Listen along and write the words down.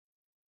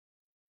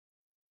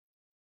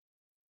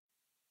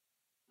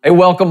Hey,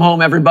 welcome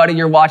home, everybody.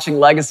 You're watching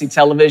Legacy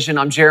Television.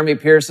 I'm Jeremy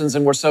Pearsons,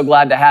 and we're so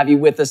glad to have you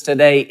with us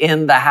today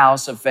in the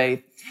House of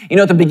Faith. You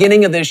know, at the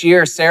beginning of this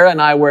year, Sarah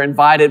and I were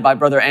invited by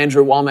Brother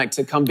Andrew Womack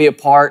to come be a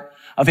part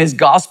of his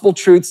Gospel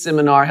Truth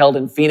Seminar held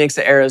in Phoenix,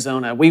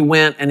 Arizona. We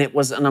went, and it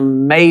was an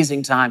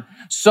amazing time.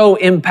 So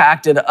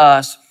impacted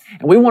us.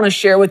 And we want to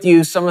share with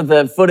you some of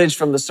the footage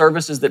from the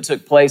services that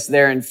took place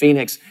there in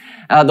Phoenix.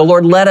 The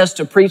Lord led us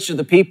to preach to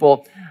the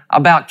people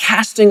about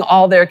casting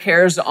all their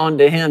cares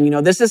onto Him. You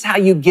know, this is how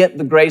you get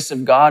the grace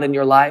of God in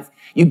your life.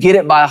 You get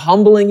it by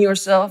humbling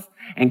yourself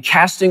and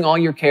casting all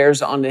your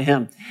cares onto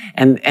Him.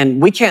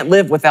 And we can't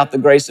live without the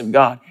grace of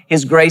God.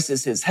 His grace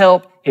is His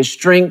help, His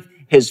strength,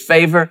 His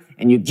favor,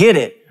 and you get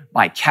it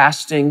by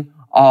casting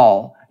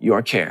all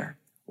your care.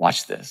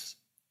 Watch this.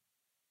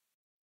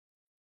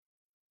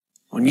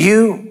 When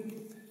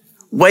you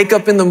wake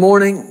up in the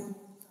morning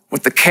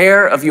with the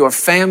care of your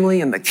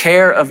family and the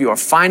care of your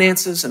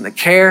finances and the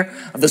care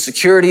of the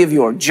security of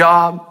your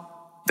job,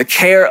 the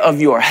care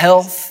of your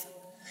health,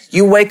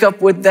 you wake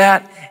up with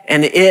that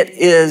and it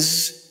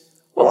is,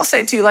 well, I'll say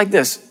it to you like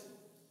this.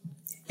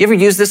 You ever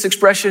use this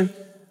expression?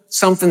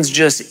 Something's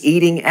just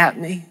eating at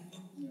me.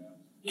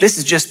 This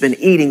has just been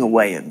eating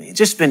away at me.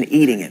 Just been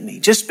eating at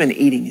me. Just been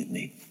eating at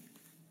me.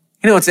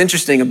 You know what's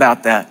interesting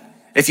about that?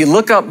 If you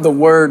look up the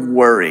word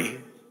worry,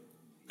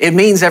 it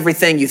means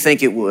everything you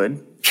think it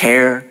would.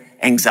 Care,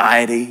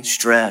 anxiety,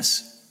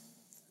 stress.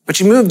 But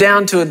you move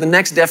down to the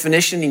next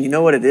definition and you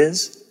know what it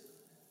is?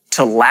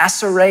 To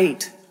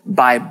lacerate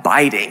by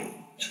biting.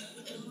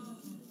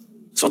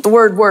 That's what the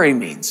word worry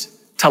means.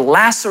 To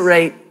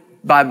lacerate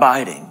by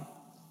biting.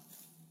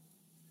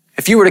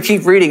 If you were to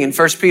keep reading in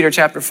 1 Peter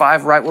chapter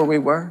 5, right where we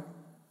were,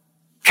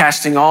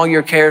 casting all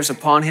your cares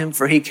upon Him,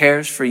 for He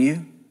cares for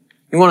you.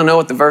 You want to know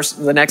what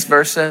the next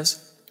verse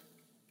says?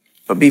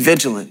 But be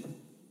vigilant,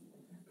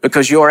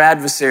 because your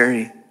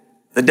adversary,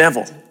 the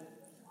devil,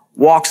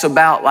 walks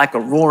about like a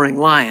roaring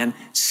lion,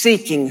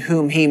 seeking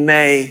whom he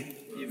may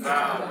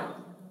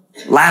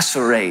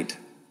lacerate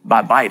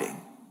by biting.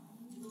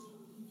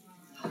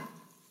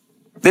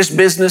 This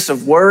business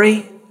of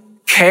worry,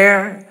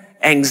 care,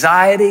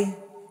 anxiety,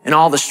 and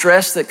all the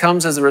stress that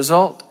comes as a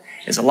result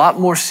is a lot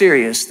more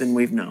serious than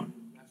we've known.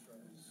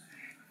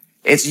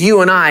 It's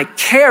you and I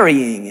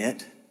carrying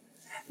it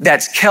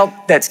that's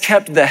kept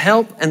the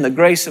help and the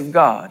grace of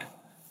God,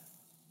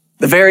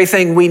 the very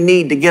thing we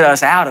need to get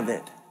us out of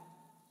it,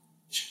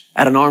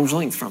 at an arm's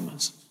length from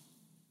us.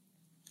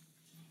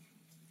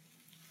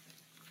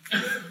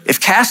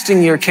 If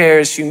casting your care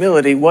is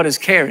humility, what is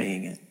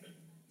carrying it?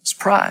 It's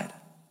pride.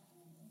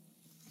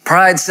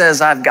 Pride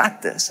says, I've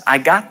got this, I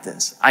got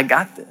this, I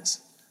got this.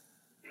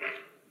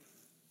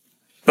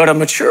 But a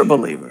mature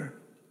believer,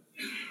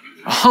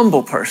 a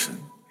humble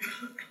person,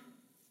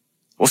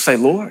 will say,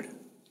 Lord,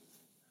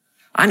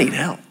 I need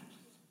help.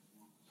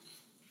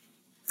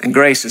 And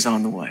grace is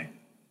on the way.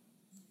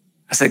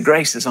 I said,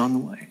 grace is on the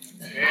way.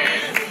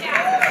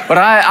 But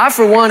I,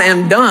 for one,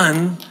 am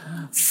done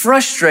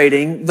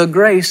frustrating the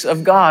grace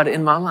of God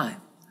in my life.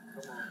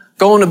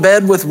 Going to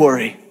bed with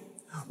worry,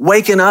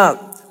 waking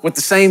up with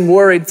the same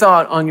worried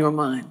thought on your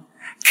mind,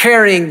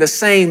 carrying the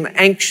same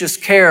anxious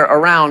care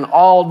around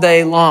all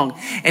day long.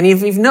 And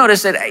you've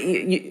noticed that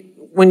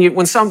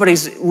when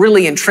somebody's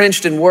really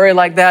entrenched in worry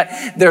like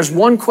that, there's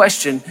one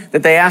question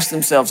that they ask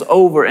themselves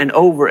over and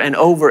over and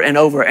over and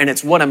over, and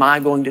it's, what am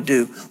I going to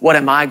do? What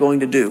am I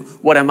going to do?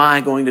 What am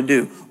I going to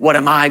do? What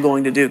am I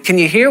going to do? Can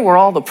you hear where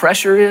all the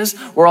pressure is,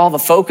 where all the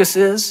focus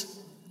is?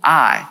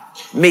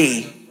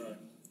 Me.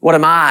 What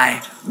am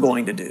I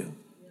going to do?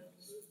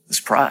 It's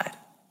pride.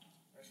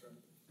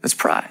 It's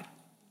pride.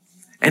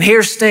 And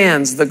here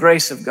stands the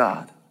grace of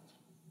God,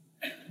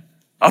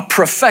 a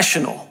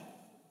professional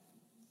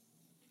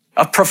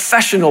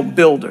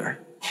builder,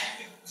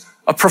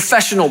 a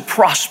professional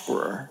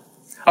prosperer,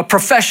 a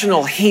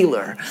professional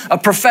healer, a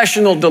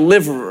professional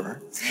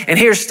deliverer. And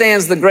here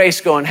stands the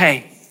grace going,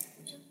 hey,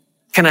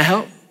 can I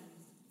help?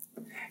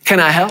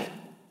 Can I help?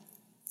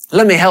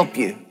 Let me help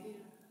you.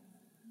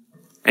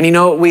 And you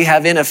know what we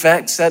have in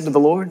effect said to the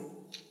Lord?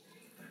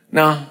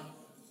 No,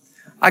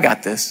 I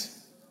got this.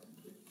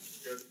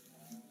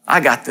 I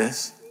got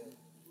this.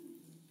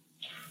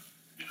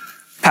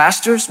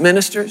 Pastors,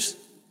 ministers,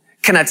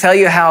 can I tell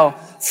you how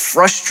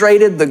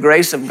frustrated the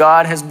grace of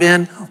God has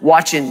been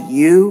watching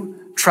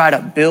you try to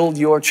build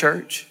your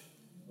church?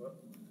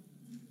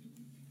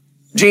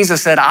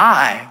 Jesus said,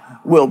 I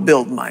will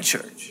build my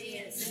church.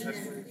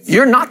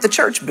 You're not the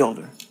church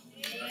builder.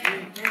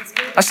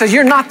 I said,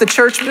 you're not the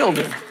church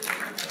builder.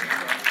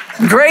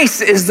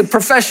 Grace is the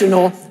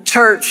professional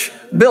church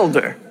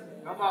builder.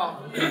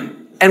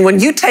 And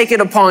when you take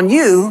it upon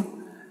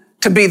you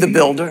to be the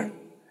builder,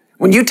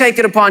 when you take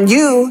it upon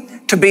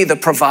you to be the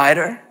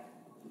provider,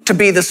 to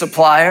be the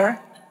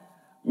supplier,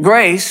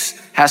 grace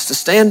has to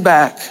stand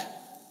back,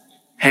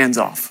 hands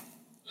off.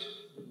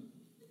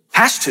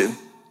 Has to.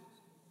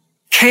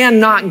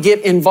 Cannot get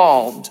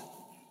involved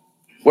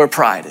where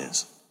pride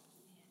is.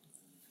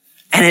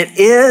 And it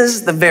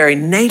is the very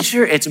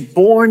nature, it's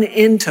born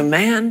into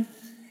man.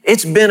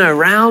 It's been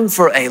around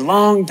for a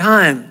long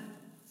time.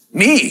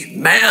 Me,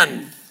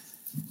 man,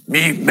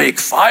 me make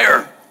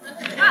fire.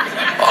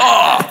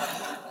 Oh.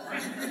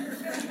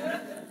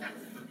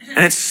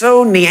 And it's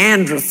so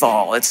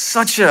Neanderthal. It's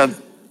such a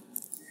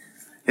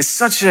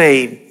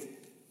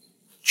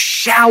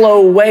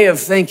shallow way of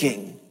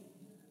thinking.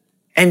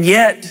 And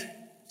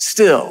yet,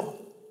 still,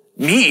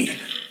 me,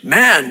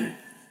 man,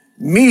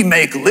 me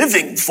make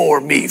living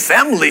for me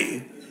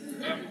family.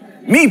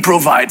 Me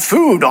provide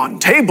food on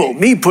table.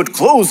 Me put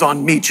clothes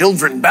on me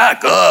children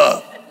back.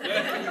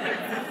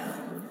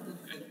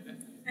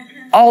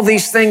 All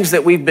these things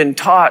that we've been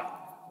taught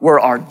were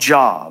our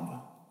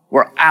job,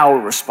 were our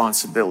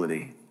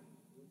responsibility.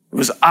 It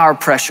was our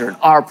pressure and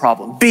our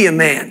problem. Be a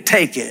man,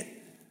 take it.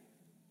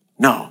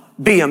 No,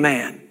 be a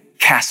man,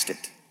 cast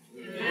it.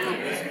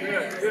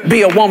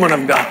 Be a woman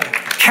of God,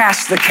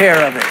 cast the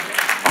care of it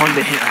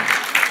onto him.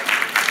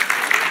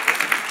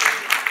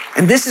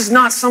 And this is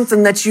not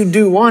something that you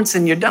do once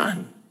and you're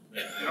done.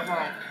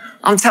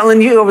 I'm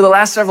telling you, over the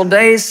last several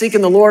days,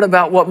 seeking the Lord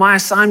about what my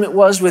assignment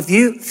was with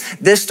you,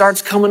 this starts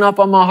coming up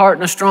on my heart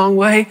in a strong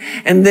way.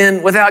 And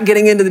then without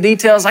getting into the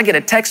details, I get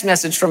a text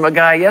message from a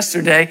guy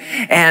yesterday.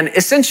 And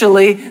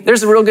essentially,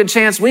 there's a real good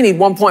chance we need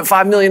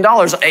 $1.5 million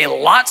a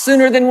lot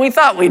sooner than we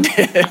thought we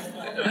did.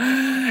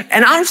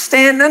 And I'm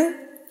standing,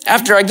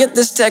 after I get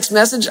this text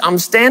message, I'm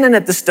standing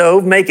at the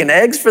stove making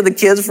eggs for the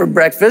kids for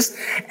breakfast.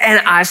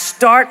 And I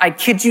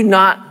kid you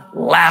not,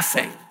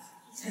 laughing.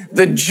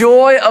 The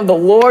joy of the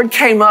Lord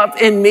came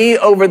up in me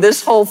over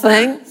this whole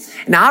thing.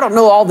 Now, I don't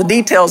know all the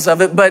details of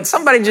it, but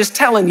somebody just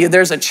telling you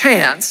there's a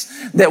chance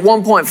that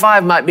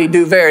 1.5 might be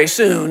due very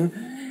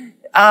soon,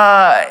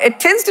 it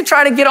tends to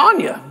try to get on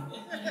you.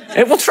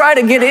 It will try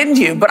to get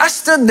into you. But I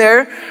stood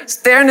there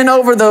standing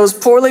over those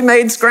poorly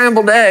made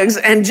scrambled eggs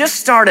and just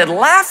started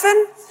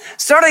laughing,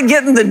 started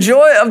getting the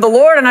joy of the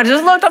Lord. And I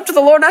just looked up to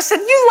the Lord and I said,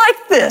 you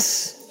like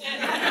this.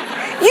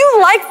 You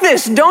like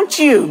this, don't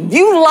you?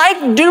 You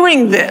like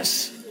doing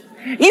this.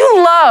 You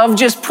love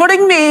just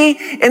putting me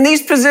in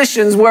these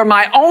positions where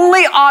my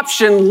only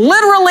option,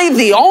 literally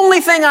the only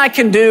thing I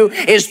can do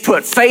is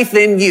put faith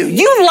in you.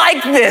 You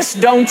like this,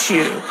 don't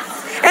you?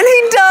 And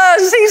he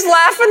does. He's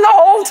laughing the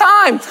whole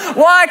time.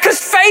 Why? Because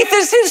faith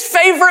is his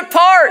favorite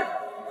part.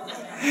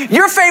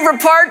 Your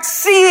favorite part,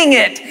 seeing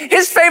it.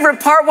 His favorite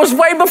part was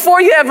way before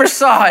you ever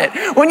saw it.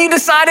 When you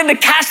decided to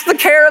cast the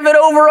care of it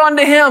over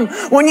onto him.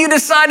 When you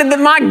decided that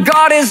my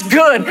God is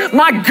good.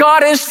 My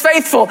God is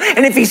faithful.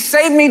 And if he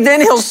saved me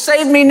then, he'll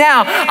save me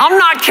now. I'm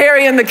not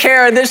carrying the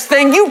care of this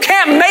thing. You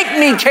can't make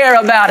me care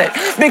about it.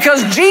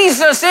 Because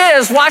Jesus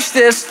is, watch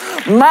this,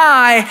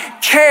 my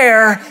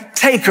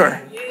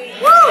caretaker.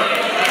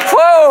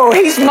 Whoa,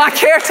 he's my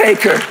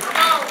caretaker.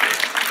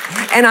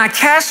 And I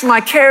cast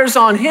my cares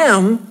on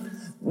him.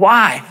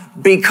 Why?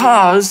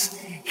 Because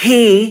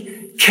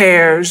he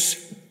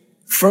cares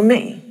for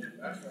me.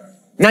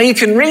 Now you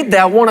can read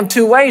that one of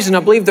two ways, and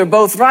I believe they're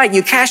both right.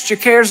 You cast your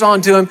cares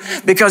onto him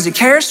because he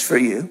cares for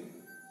you.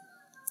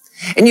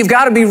 And you've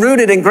got to be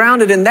rooted and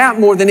grounded in that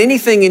more than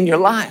anything in your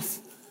life.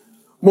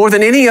 More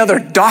than any other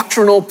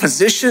doctrinal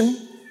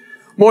position.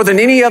 More than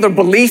any other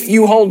belief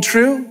you hold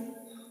true.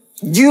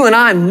 You and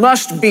I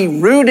must be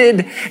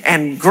rooted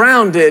and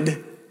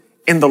grounded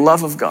in the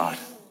love of God.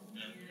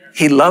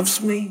 He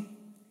loves me.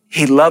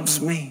 He loves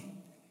me.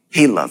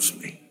 He loves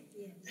me.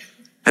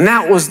 And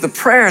that was the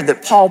prayer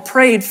that Paul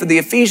prayed for the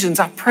Ephesians.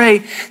 I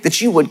pray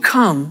that you would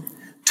come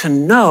to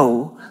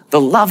know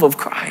the love of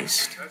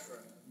Christ.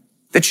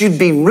 That you'd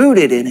be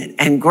rooted in it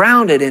and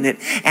grounded in it,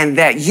 and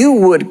that you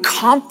would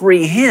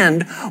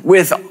comprehend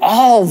with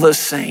all the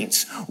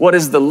saints what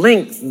is the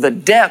length, the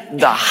depth,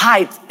 the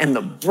height, and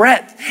the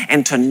breadth,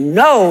 and to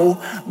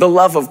know the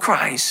love of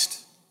Christ.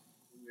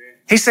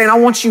 He's saying, I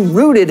want you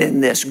rooted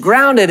in this,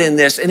 grounded in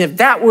this. And if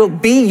that will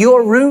be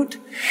your root,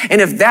 and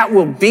if that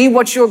will be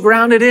what you're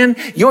grounded in,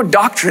 your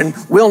doctrine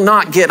will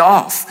not get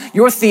off.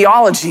 Your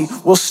theology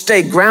will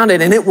stay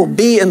grounded and it will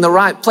be in the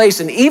right place.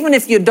 And even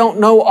if you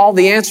don't know all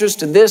the answers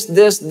to this, and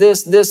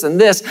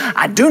this,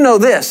 I do know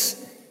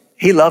this.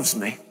 He loves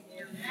me.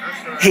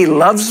 He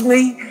loves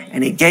me.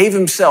 And he gave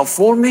himself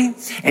for me.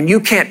 And you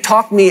can't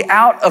talk me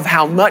out of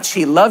how much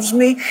he loves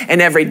me.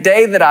 And every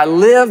day that I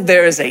live,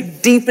 there is a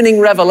deepening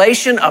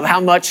revelation of how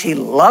much he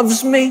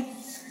loves me.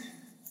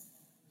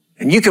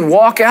 And you can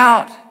walk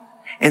out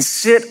and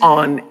sit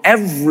on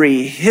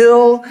every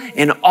hill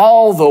in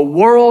all the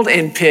world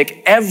and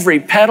pick every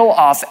petal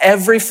off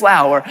every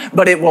flower,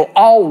 but it will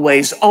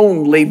always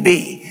only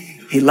be,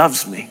 he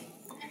loves me.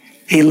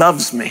 He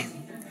loves me.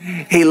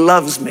 He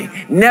loves me.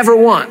 Never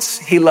once,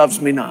 he loves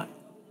me not.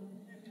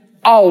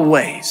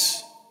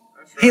 Always.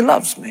 He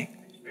loves me.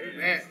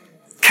 Amen.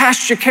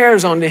 Cast your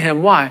cares onto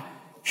him. Why?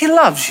 He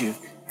loves you,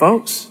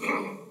 folks.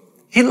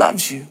 He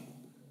loves you.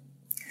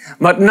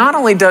 But not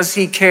only does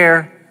he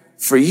care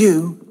for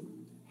you,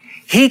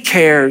 he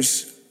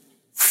cares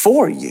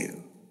for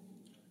you.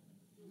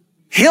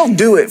 He'll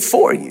do it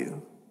for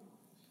you.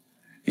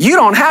 You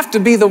don't have to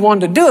be the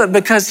one to do it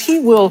because he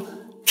will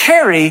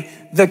carry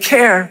the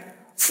care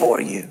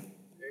for you.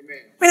 Amen.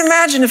 I mean,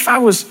 imagine if I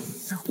was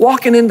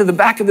walking into the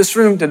back of this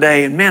room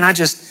today, and man, I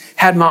just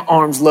had my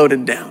arms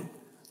loaded down.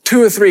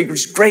 2 or 3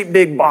 great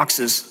big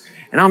boxes,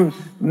 and I'm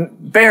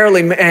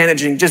barely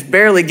managing, just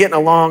barely getting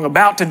along,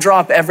 about to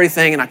drop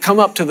everything, and I come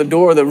up to the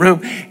door of the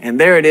room, and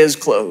there it is,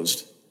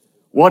 closed.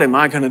 What am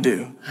I going to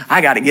do?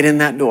 I got to get in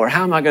that door.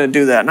 How am I going to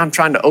do that? And I'm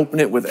trying to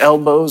open it with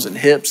elbows and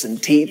hips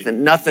and teeth,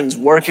 and nothing's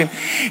working.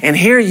 And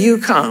here you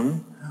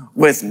come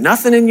with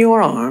nothing in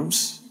your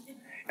arms,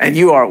 and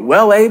you are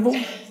well able,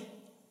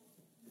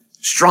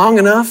 strong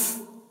enough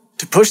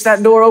to push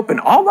that door open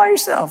all by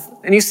yourself.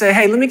 And you say,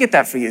 hey, let me get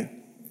that for you.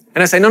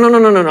 And I say, no.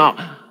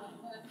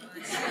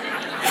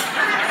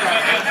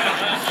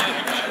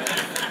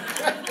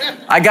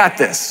 I got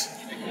this.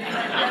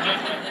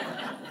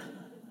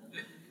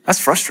 That's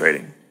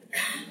frustrating.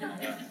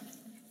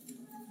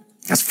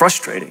 That's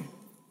frustrating.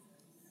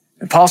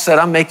 And Paul said,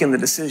 I'm making the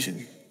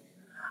decision.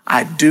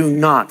 I do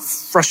not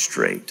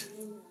frustrate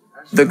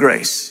the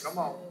grace.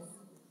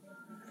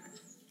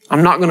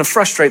 I'm not going to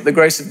frustrate the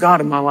grace of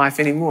God in my life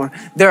anymore.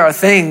 There are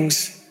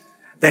things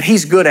that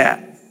he's good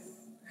at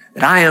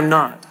that I am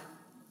not.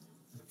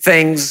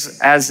 Things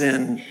as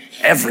in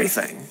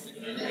everything.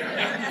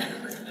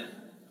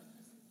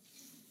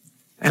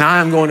 And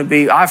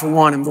I for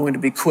one am going to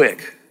be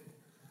quick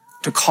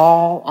to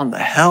call on the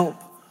help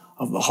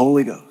of the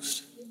Holy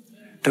Ghost,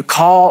 to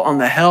call on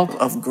the help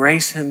of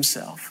grace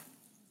himself.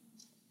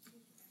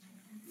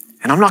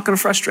 And I'm not going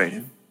to frustrate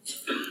him.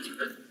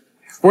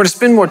 We're going to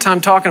spend more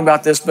time talking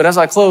about this, but as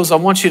I close, I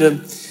want you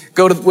to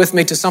go with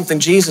me to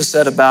something Jesus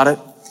said about it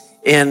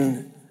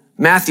in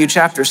Matthew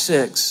chapter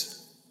 6.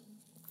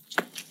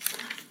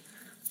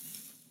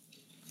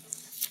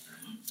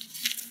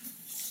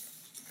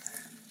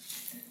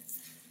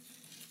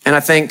 And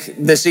I think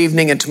this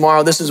evening and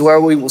tomorrow, this is where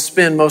we will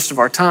spend most of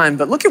our time.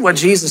 But look at what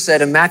Jesus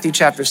said in Matthew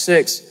chapter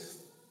 6,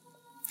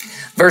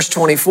 verse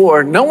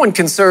 24. No one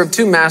can serve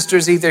 2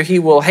 masters. Either he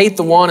will hate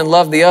the one and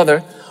love the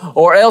other,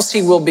 or else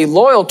he will be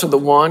loyal to the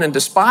one and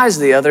despise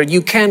the other.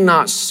 You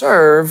cannot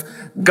serve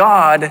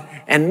God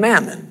and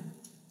mammon.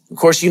 Of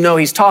course, you know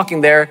he's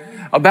talking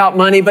there about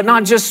money, but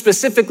not just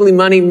specifically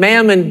money,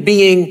 mammon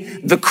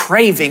being the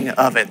craving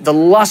of it, the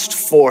lust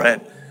for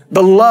it,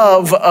 the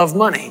love of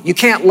money. You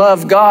can't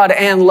love God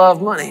and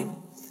love money. And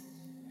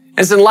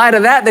it's in light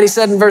of that he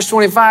said in verse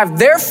 25,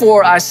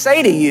 therefore I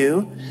say to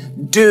you,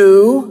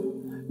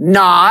 do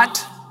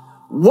not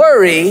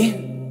worry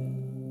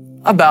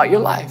about your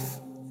life.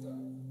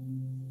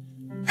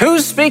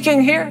 Who's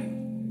speaking here?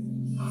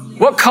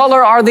 What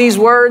color are these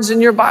words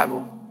in your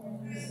Bible?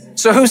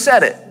 So who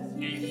said it?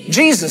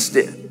 Jesus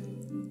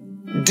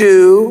did.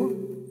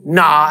 Do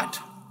not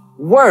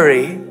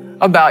worry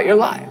about your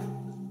life.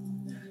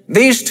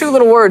 These 2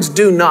 little words,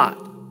 do not.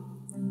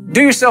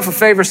 Do yourself a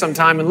favor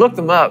sometime and look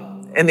them up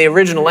in the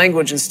original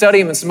language and study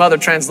them in some other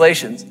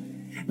translations.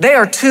 They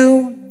are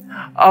 2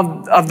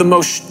 of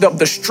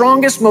the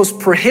strongest, most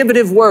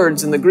prohibitive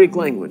words in the Greek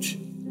language.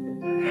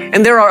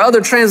 And there are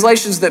other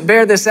translations that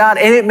bear this out,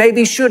 and it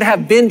maybe should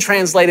have been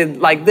translated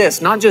like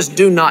this, not just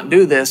do not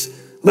do this,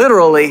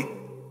 literally,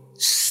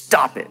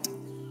 stop it.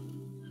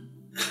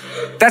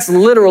 That's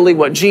literally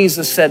what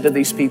Jesus said to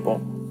these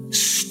people.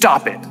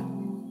 Stop it.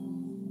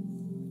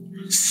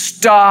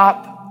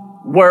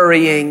 Stop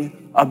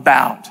worrying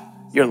about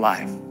your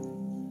life.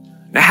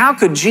 Now, how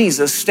could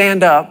Jesus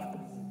stand up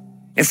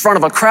in front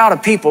of a crowd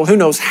of people, who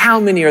knows how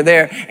many are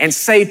there, and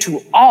say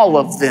to all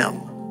of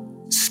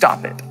them,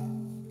 stop it?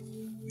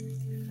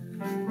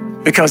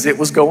 Because it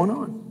was going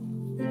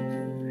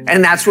on.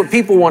 And that's what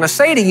people want to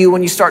say to you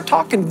when you start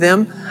talking to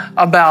them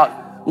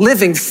about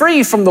living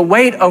free from the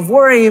weight of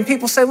worry. And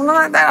people say, well, no,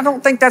 I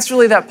don't think that's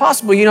really that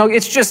possible. You know,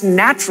 it's just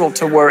natural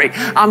to worry.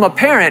 I'm a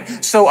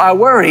parent, so I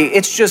worry.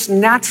 It's just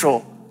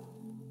natural.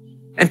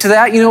 And to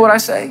that, you know what I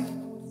say?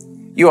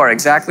 You are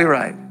exactly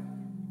right.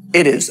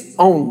 It is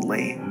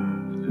only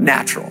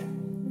natural.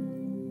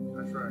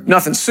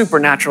 Nothing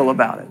supernatural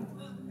about it.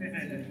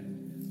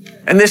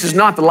 And this is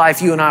not the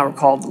life you and I were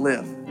called to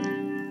live.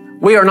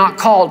 We are not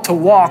called to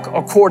walk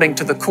according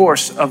to the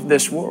course of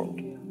this world.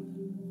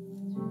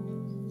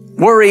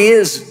 Worry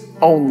is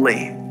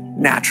only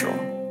natural.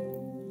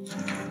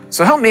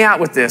 So help me out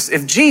with this.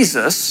 If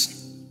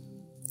Jesus,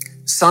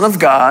 Son of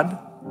God,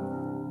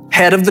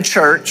 head of the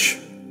church,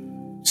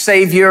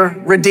 Savior,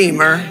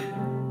 Redeemer,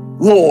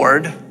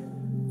 Lord,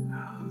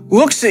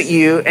 looks at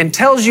you and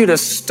tells you to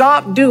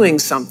stop doing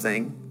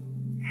something,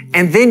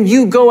 and then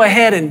you go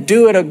ahead and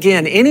do it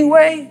again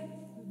anyway,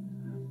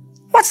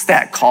 what's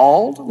that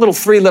called? A little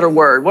 3-letter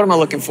word. What am I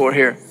looking for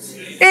here?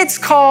 It's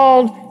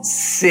called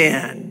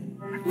sin.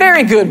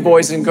 Very good,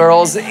 boys and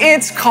girls.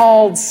 It's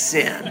called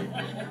sin.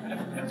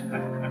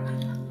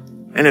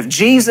 And if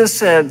Jesus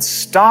said,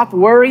 stop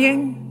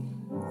worrying,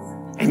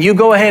 and you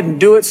go ahead and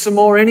do it some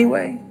more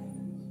anyway,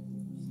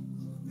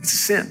 it's a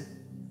sin.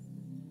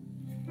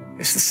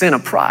 It's the sin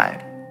of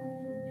pride.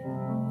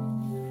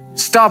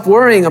 Stop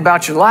worrying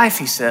about your life,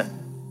 he said.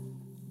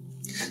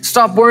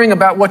 Stop worrying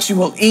about what you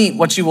will eat,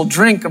 what you will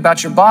drink,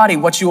 about your body,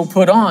 what you will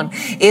put on.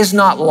 Is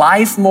not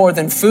life more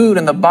than food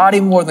and the body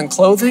more than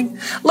clothing?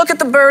 Look at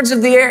the birds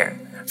of the air.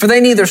 For they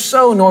neither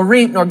sow nor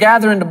reap nor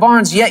gather into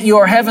barns, yet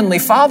your heavenly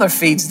Father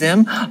feeds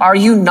them. Are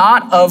you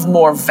not of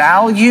more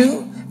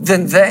value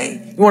than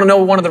they? You want to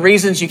know one of the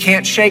reasons you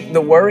can't shake the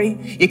worry,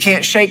 you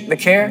can't shake the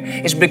care,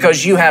 is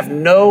because you have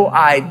no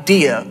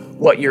idea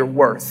what you're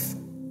worth.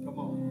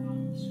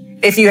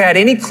 If you had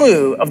any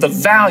clue of the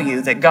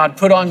value that God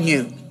put on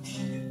you,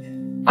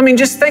 I mean,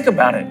 just think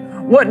about it.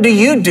 What do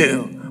you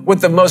do with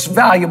the most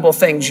valuable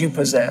things you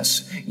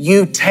possess?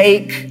 You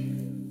take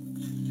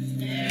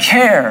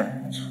care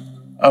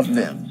of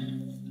them.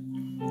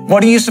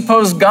 What do you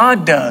suppose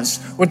God does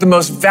with the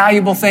most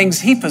valuable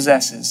things He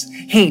possesses?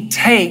 He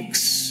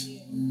takes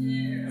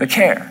the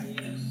care.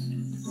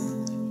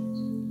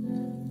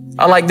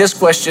 I like this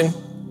question.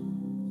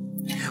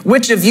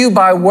 Which of you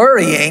by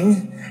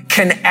worrying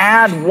can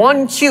add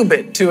 1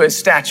 cubit to his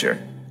stature?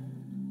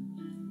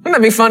 Wouldn't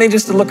that be funny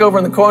just to look over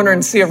in the corner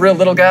and see a real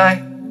little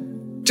guy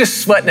just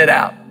sweating it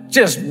out,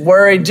 just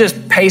worried,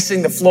 just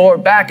pacing the floor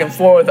back and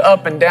forth,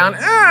 up and down,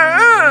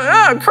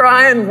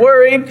 crying,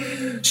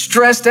 worried,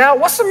 stressed out.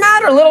 What's the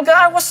matter, little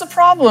guy? What's the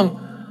problem?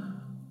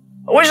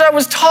 I wish I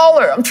was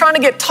taller. I'm trying to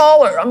get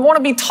taller. I want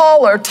to be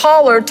taller,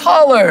 taller,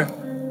 taller.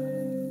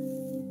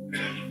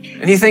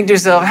 And you think to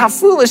yourself, how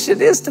foolish it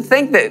is to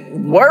think that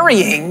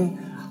worrying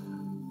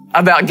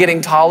about getting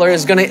taller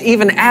is going to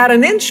even add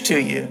an inch to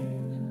you.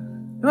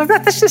 I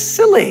bet that's just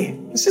silly.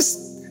 It's just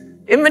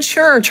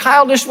immature,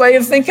 childish way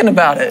of thinking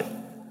about it.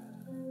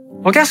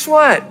 Well, guess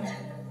what?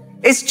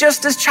 It's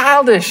just as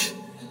childish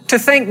to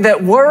think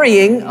that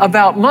worrying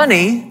about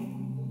money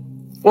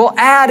will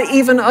add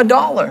even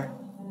 $1.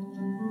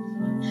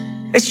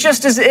 It's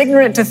just as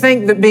ignorant to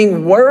think that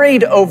being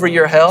worried over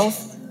your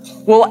health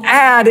will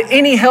add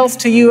any health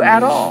to you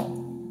at all.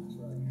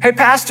 Hey,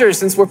 pastors,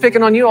 since we're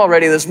picking on you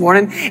already this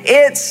morning,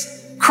 it's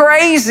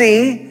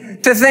crazy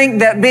to think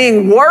that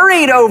being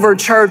worried over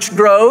church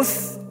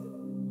growth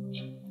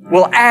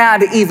will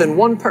add even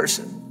 1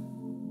 person.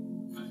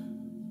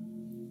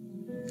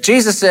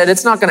 Jesus said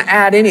it's not going to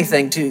add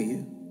anything to you.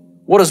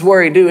 What does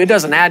worry do? It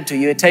doesn't add to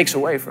you. It takes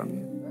away from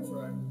you. That's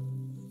right.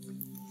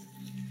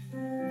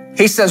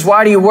 He says,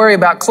 why do you worry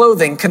about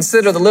clothing?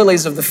 Consider the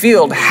lilies of the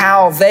field,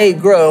 how they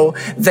grow.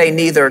 They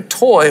neither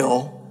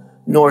toil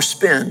nor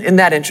spin. Isn't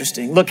that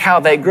interesting? Look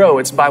how they grow.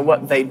 It's by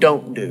what they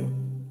don't do.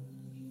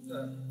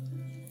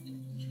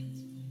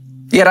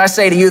 Yet I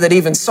say to you that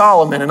even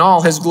Solomon in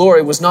all his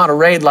glory was not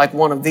arrayed like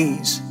one of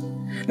these.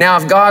 Now,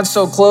 if God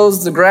so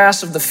clothes the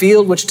grass of the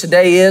field, which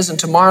today is and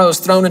tomorrow is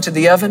thrown into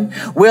the oven,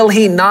 will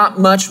He not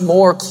much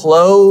more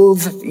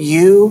clothe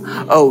you,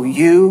 O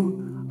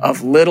you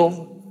of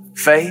little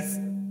faith?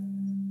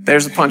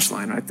 There's the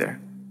punchline right there.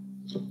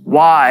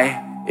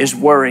 Why is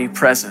worry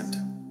present?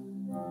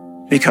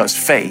 Because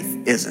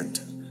faith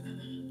isn't.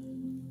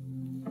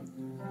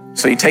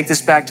 So you take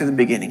this back to the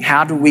beginning.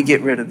 How do we get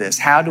rid of this?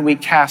 How do we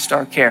cast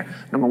our care?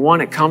 Number 1,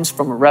 it comes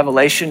from a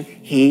revelation.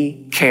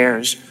 He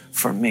cares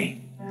for me.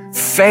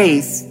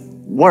 Faith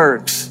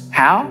works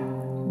how?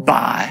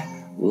 By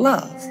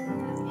love.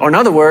 Or in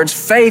other words,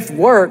 faith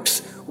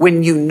works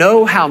when you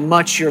know how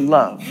much you're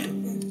loved.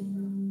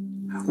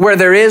 Where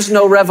there is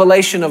no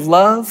revelation of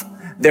love,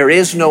 there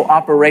is no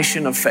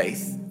operation of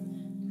faith.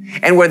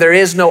 And where there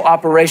is no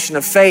operation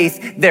of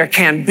faith, there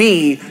can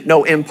be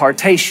no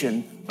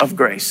impartation of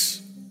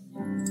grace.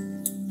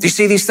 Do you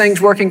see these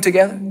things working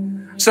together?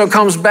 So it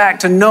comes back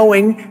to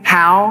knowing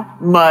how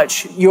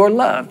much you're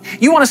loved.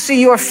 You want to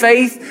see your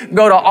faith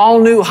go to all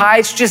new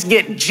heights, just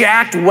get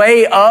jacked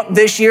way up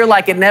this year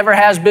like it never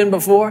has been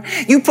before?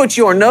 You put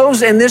your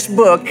nose in this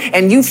book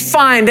and you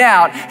find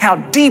out how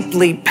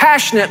deeply,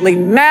 passionately,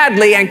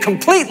 madly, and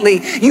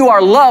completely you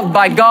are loved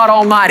by God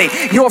Almighty.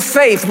 Your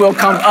faith will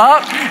come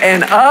up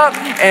and up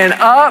and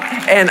up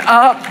and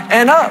up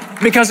and up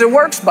because it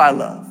works by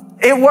love.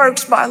 It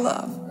works by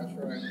love.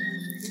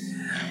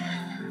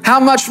 How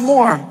much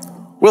more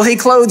will He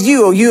clothe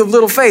you, O you of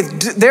little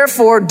faith?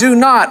 Therefore, do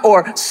not,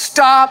 or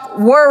stop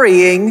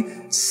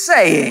worrying,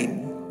 saying,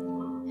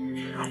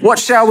 what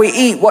shall we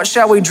eat? What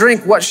shall we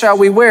drink? What shall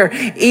we wear?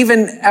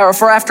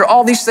 For after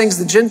all these things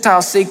the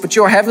Gentiles seek, but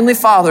your heavenly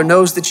Father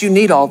knows that you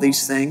need all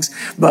these things.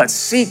 But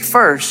seek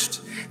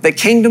first the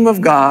kingdom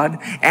of God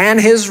and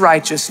His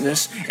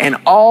righteousness, and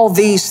all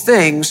these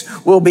things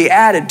will be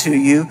added to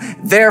you.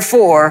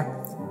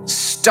 Therefore,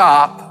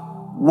 stop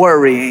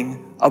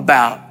worrying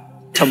about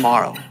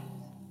tomorrow.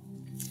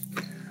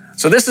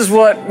 So this is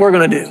what we're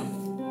going to do.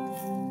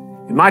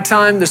 In my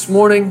time this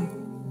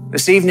morning,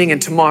 this evening, and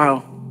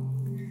tomorrow,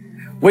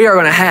 we are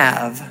going to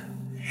have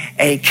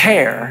a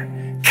care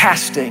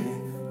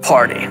casting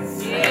party.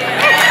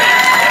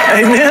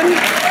 Amen?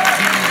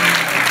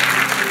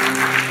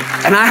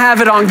 And I have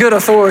it on good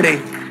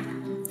authority.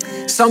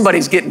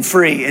 Somebody's getting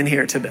free in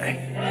here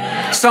today.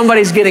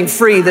 Somebody's getting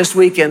free this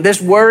weekend.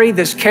 This worry,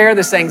 this care,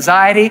 this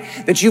anxiety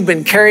that you've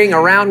been carrying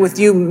around with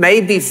you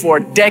maybe for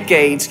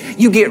decades,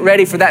 you get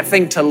ready for that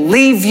thing to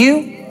leave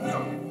you.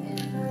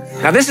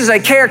 Now, this is a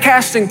care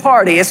casting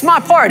party. It's my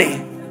party,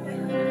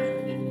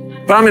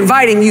 but I'm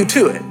inviting you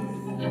to it.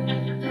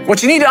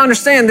 What you need to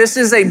understand, this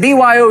is a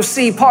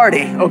BYOC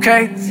party,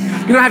 okay?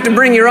 You don't have to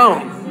bring your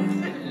own.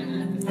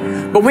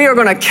 but we are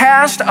going to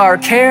cast our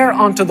care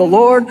onto the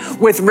Lord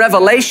with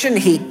revelation.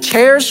 He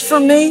cares for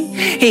me.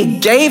 He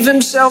gave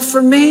himself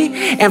for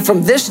me. And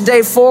from this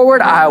day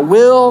forward, I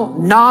will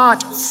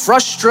not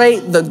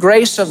frustrate the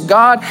grace of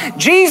God.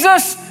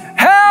 Jesus,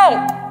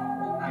 help!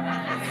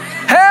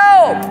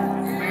 Help!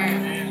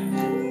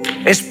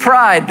 It's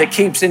pride that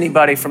keeps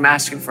anybody from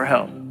asking for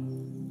help.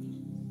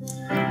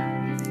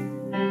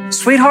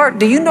 Sweetheart,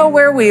 do you know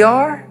where we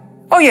are?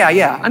 Oh,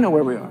 yeah, I know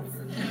where we are.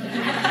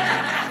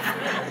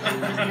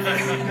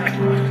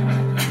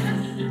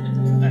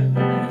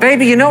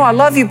 Baby, you know I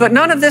love you, but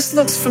none of this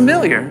looks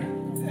familiar.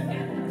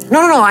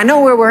 No, I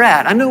know where we're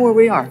at. I know where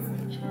we are.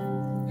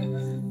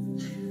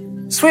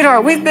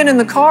 Sweetheart, we've been in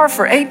the car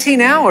for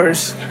 18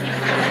 hours.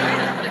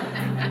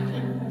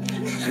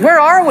 Where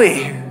are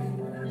we?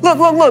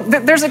 Look,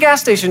 there's a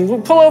gas station.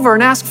 We'll pull over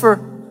and ask for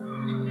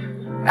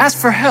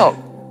help.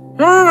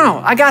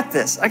 No, I got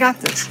this.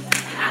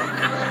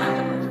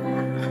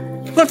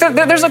 Look,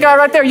 there's a guy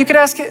right there. You could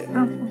ask it.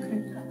 Oh, okay.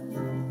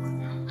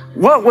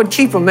 What would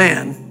keep a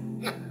man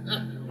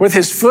with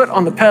his foot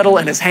on the pedal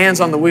and his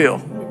hands on the wheel?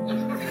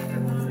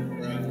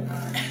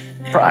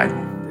 Pride.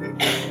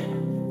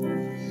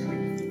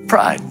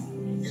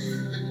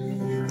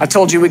 I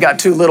told you we got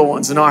 2 little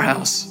ones in our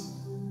house.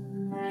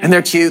 And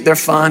they're cute, they're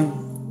fun.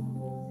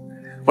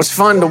 What's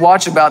fun to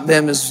watch about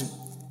them is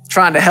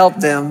trying to help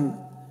them.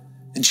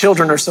 And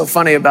children are so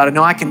funny about it.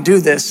 No, I can do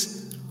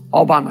this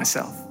all by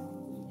myself.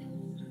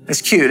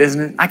 It's cute, isn't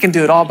it? I can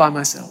do it all by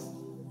myself.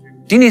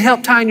 Do you need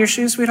help tying your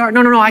shoes, sweetheart?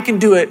 No, I can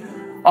do it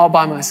all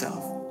by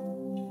myself.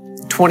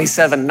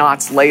 27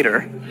 knots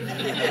later,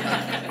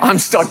 I'm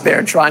stuck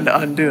there trying to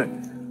undo it.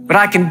 But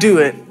I can do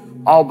it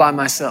all by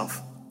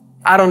myself.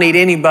 I don't need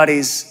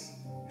anybody's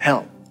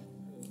help.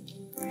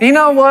 You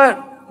know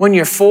what? When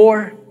you're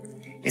 4,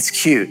 it's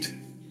cute.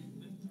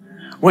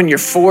 When you're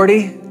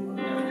 40,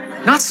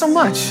 not so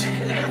much.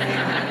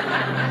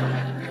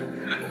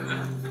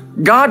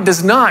 God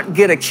does not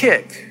get a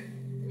kick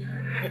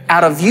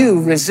out of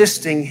you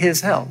resisting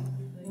his help.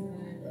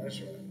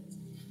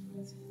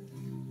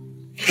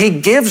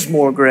 He gives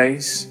more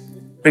grace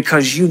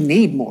because you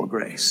need more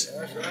grace.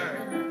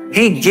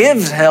 He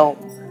gives help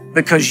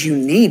because you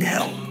need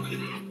help.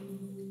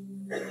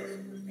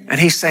 And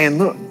he's saying,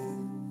 look,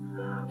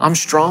 I'm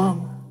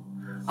strong.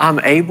 I'm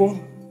able.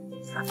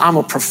 I'm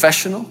a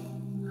professional.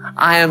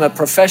 I am a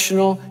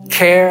professional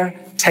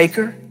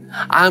caretaker.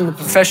 I'm a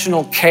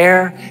professional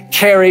care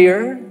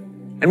carrier.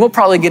 And we'll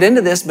probably get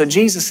into this, but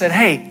Jesus said,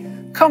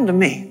 hey, come to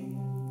me.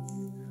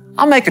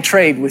 I'll make a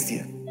trade with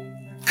you.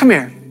 Come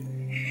here.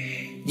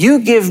 You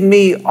give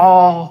me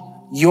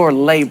all your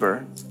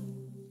labor,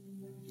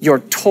 your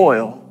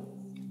toil,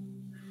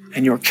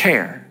 and your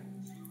care,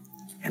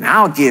 and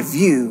I'll give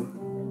you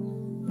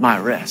my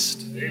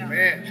rest.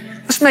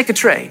 Amen. Let's make a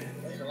trade.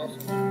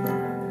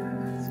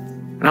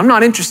 And I'm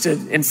not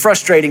interested in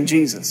frustrating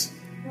Jesus.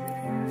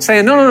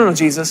 Saying, no,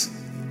 Jesus,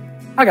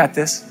 I got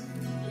this.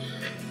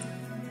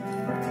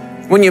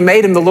 When you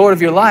made him the Lord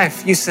of your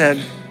life, you said,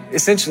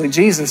 essentially,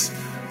 Jesus,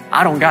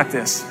 I don't got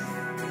this.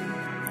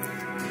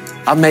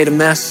 I've made a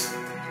mess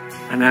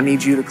and I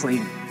need you to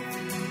clean it.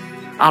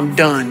 I'm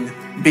done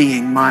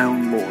being my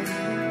own Lord.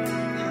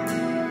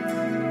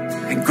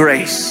 And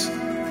grace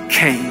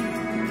came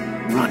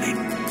running.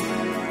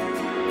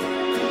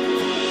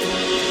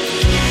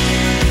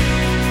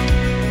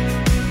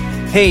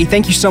 Hey,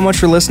 thank you so much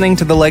for listening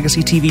to the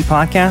Legacy TV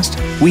podcast.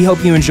 We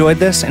hope you enjoyed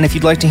this, and if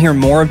you'd like to hear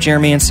more of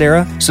Jeremy and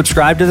Sarah,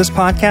 subscribe to this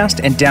podcast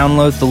and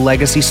download the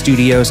Legacy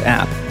Studios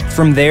app.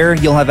 From there,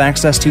 you'll have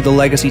access to the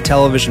Legacy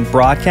Television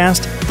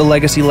broadcast, the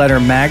Legacy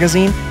Letter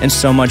magazine, and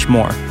so much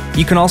more.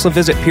 You can also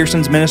visit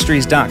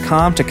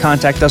pearsonsministries.com to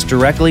contact us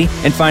directly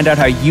and find out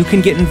how you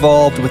can get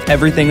involved with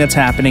everything that's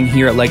happening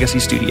here at Legacy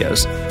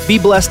Studios. Be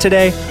blessed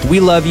today. We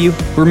love you.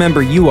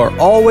 Remember, you are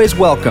always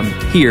welcome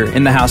here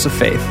in the House of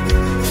Faith.